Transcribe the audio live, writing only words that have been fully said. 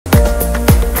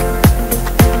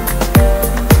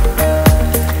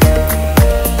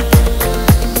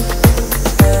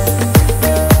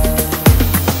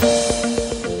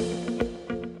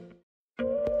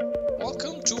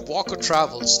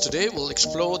Travels. Today we'll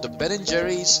explore the Ben &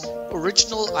 Jerry's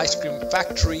original ice cream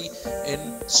factory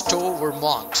in Stowe,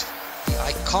 Vermont. The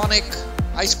iconic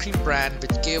ice cream brand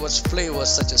which gave us flavors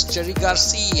such as Cherry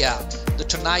Garcia, the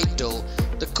Tonight Dough,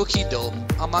 the Cookie Dough,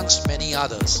 amongst many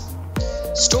others.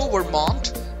 Stowe,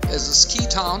 Vermont is a ski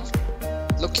town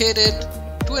located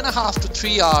 2.5 to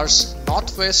 3 hours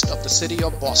northwest of the city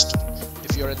of Boston.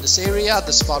 If you're in this area,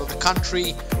 this part of the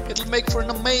country, it'll make for an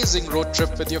amazing road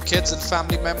trip with your kids and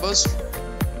family members.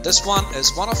 This one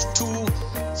is one of 2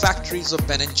 factories of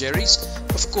Ben & Jerry's.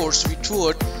 Of course, we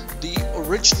toured the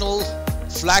original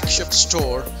flagship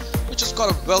store, which has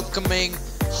got a welcoming,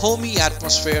 homey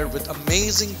atmosphere with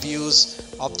amazing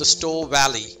views of the Stowe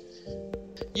Valley.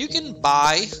 You can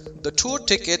buy the tour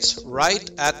tickets right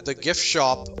at the gift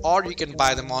shop, or you can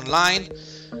buy them online.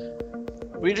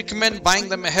 We recommend buying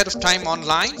them ahead of time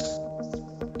online.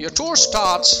 Your tour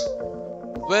starts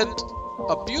with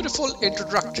a beautiful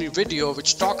introductory video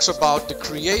which talks about the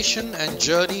creation and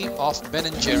journey of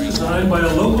Ben & Jerry's. Designed by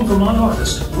a local Vermont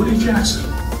artist, Woody Jackson,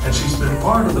 and she's been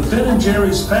part of the Ben &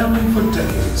 Jerry's family for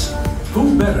decades.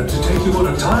 Who better to take you on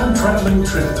a time-traveling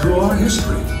trip through our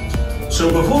history?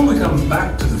 So before we come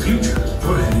back to the future,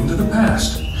 we're heading to the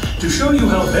past to show you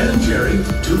how Ben & Jerry,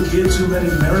 2 kids who met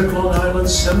in Merrick, Long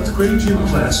Island's 7th grade gym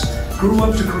class, grew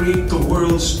up to create the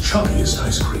world's chunkiest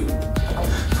ice cream.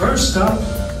 First up,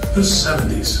 the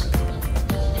 70s,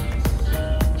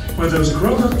 where those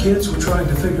grown-up kids were trying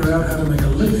to figure out how to make a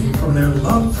living from their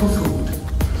love for food.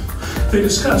 They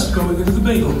discussed going into the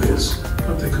bagel biz,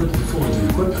 but they couldn't afford the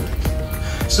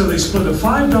equipment. So they split a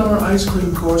 $5 ice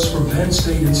cream course from Penn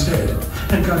State instead,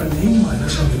 and got an A-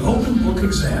 on the open book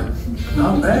exam.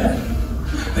 Not bad.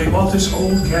 They bought this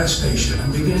old gas station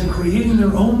and began creating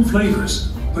their own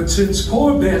flavors. But since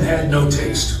poor Ben had no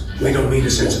taste, we don't mean a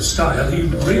sense of style, he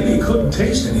really couldn't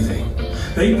taste anything.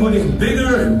 They put in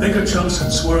bigger and bigger chunks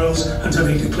and swirls until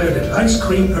he declared it ice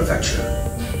cream perfection.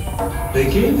 They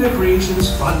gave their creations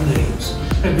fun names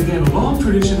and began a long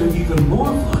tradition of even more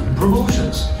fun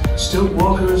promotions. Stilt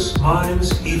walkers,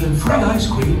 mimes, even free ice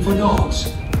cream for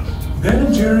dogs.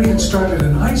 Ben & Jerry had started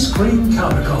an ice cream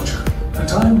counterculture, a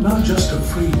time not just of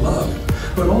free love,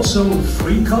 but also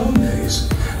free cone days.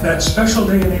 That special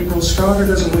day in April started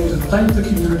as a way to thank the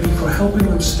community for helping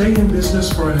them stay in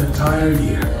business for an entire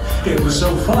year. It was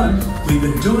so fun, we've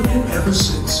been doing it ever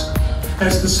since.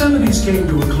 As the 70s came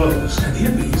to a close and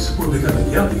hippies were becoming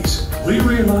yuppies, we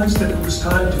realized that it was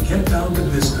time to get down to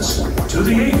business. To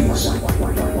the 80s.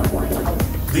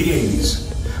 The 80s.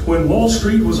 When Wall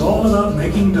Street was all about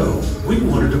making dough, we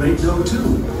wanted to make dough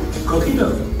too. Cookie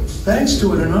dough. Thanks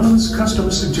to an anonymous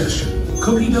customer suggestion,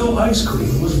 cookie dough ice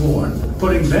cream was born,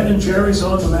 putting Ben & Jerry's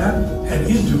on the map and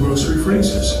into grocery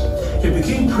freezers. It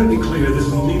became pretty clear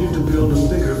that we needed to build a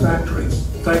bigger factory.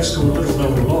 Thanks to a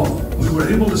little-known law, we were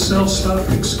able to sell stuff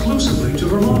exclusively to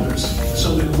Vermonters,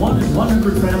 so that 1 in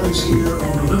 100 families here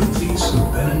owned a little piece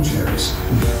of Ben & Jerry's.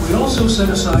 We also set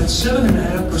aside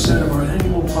 7.5% of our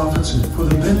annual profits for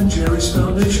the Ben & Jerry's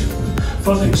Foundation,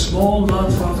 funding small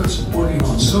nonprofits working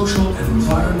on social and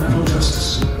environmental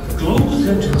justice. Global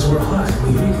tensions were high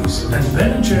in the 80s, and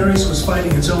Ben & Jerry's was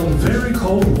fighting its own very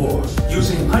cold war,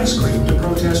 using ice cream to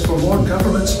protest for more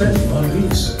government spending on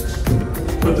peace.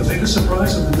 But the biggest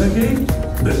surprise of the decade?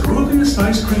 The grooviest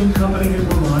ice cream company in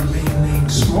Vermont being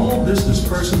named Small Business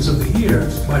Persons of the Year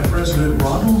by President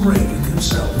Ronald Reagan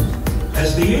himself.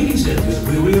 As the 80s ended,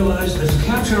 we realized that to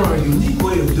capture our unique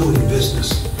way of doing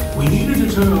business, we needed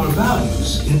to turn our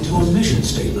values into a mission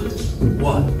statement.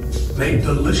 1. Make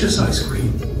delicious ice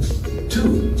cream.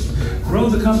 2. Grow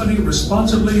the company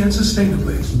responsibly and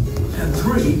sustainably. And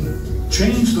 3.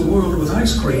 Change the world with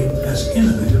ice cream as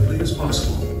innovatively as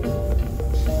possible.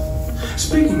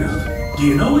 Speaking of, do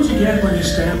you know what you get when you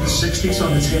stamp the 60s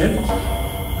on its head?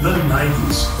 The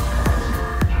 90s.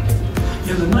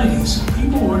 In the 90s,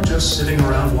 people weren't just sitting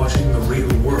around watching The Real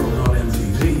World on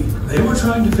MTV. They were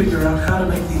trying to figure out how to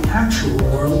make the actual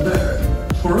world better.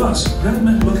 For us, that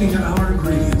meant looking at our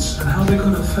ingredients and how they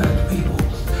could affect people.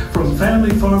 From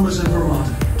family farmers in Vermont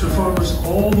to farmers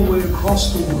all the way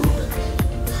across the world.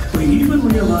 We even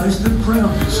realized that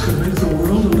brownies could make the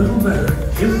world a little better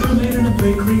if they're made in a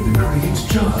bakery that creates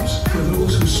jobs for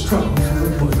those who struggle for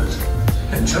employment.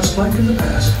 And just like in the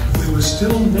past, we were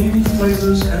still naming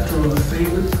flavors after our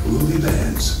favorite groovy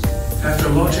bands. After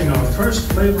launching our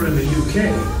first flavor in the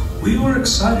UK, we were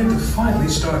excited to finally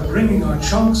start bringing our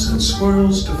chunks and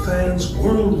swirls to fans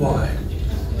worldwide.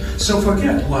 So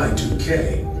forget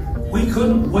Y2K. We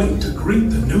couldn't wait to greet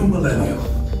the new millennium.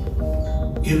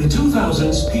 In the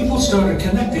 2000s, people started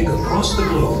connecting across the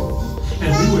globe,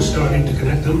 and we were starting to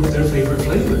connect them with their favorite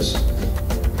flavors.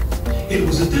 It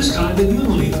was at this time that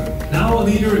Unilever, now a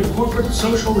leader in corporate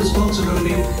social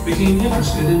responsibility, became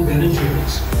interested in Ben &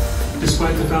 Jerry's.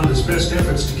 Despite the founder's best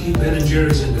efforts to keep Ben &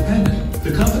 Jerry's independent,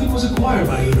 the company was acquired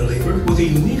by Unilever with a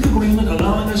unique agreement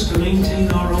allowing us to maintain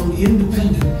our own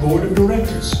independent board of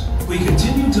directors. We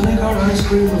continue to make our ice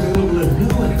cream available in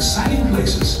new and exciting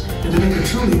places and to make a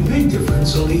truly big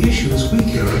difference on the issues we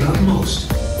care about most.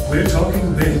 We're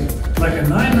talking big, like a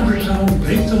 900-pound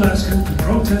baked Alaskan to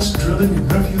protest drilling in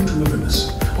refuge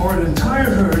wilderness, or an entire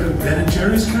herd of Ben &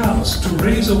 Jerry's cows to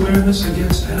raise awareness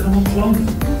against animal cloning.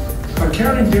 Our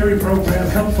Caring Dairy program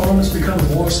helped farmers become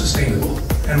more sustainable,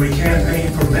 and we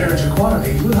campaign for marriage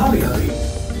equality with Hubby Hubby.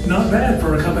 Not bad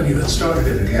for a company that started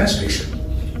at a gas station.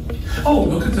 Oh,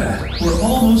 look at that. We're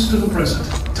almost to the present.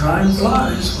 Time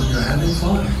flies when you're having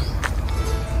fun.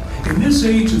 In this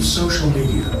age of social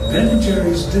media, Ben &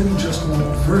 Jerry's didn't just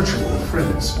want virtual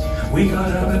friends. We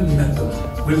got out and met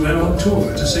them. We went on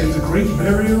tour to save the Great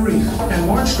Barrier Reef and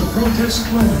marched to protest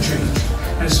climate change,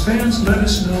 as fans let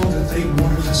us know that they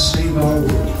wanted to save our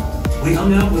world. We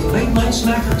hung out with late-night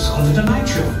snackers on The Tonight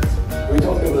Show. We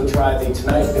told people to try the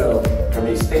Tonight Dough from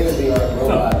a state-of-the-art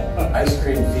robot ice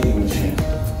cream feeding machine.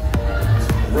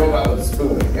 Robot with a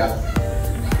spoon, yeah.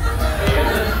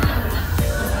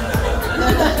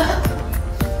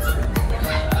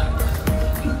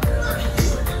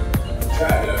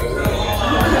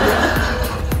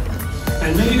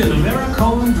 And made an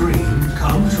American dream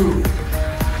come true.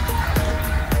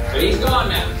 But he's gone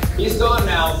now. He's gone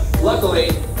now. Luckily,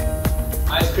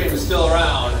 ice cream is still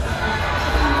around.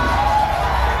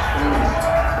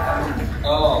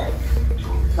 Oh,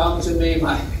 come to me,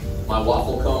 my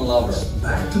waffle cone lover.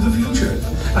 Back to the future.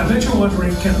 I bet you're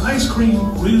wondering, can ice cream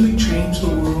really change the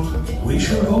world? We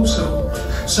sure hope so.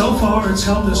 So far, it's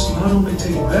helped us not only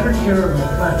take better care of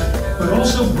our planet, but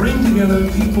also bring together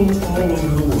people all over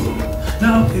the world.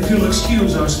 Now, if you'll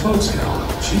excuse our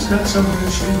spokesgal, she's got somewhere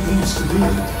she needs to be.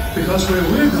 Because where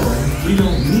we're going, we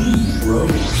don't need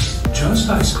roads, just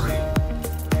ice cream.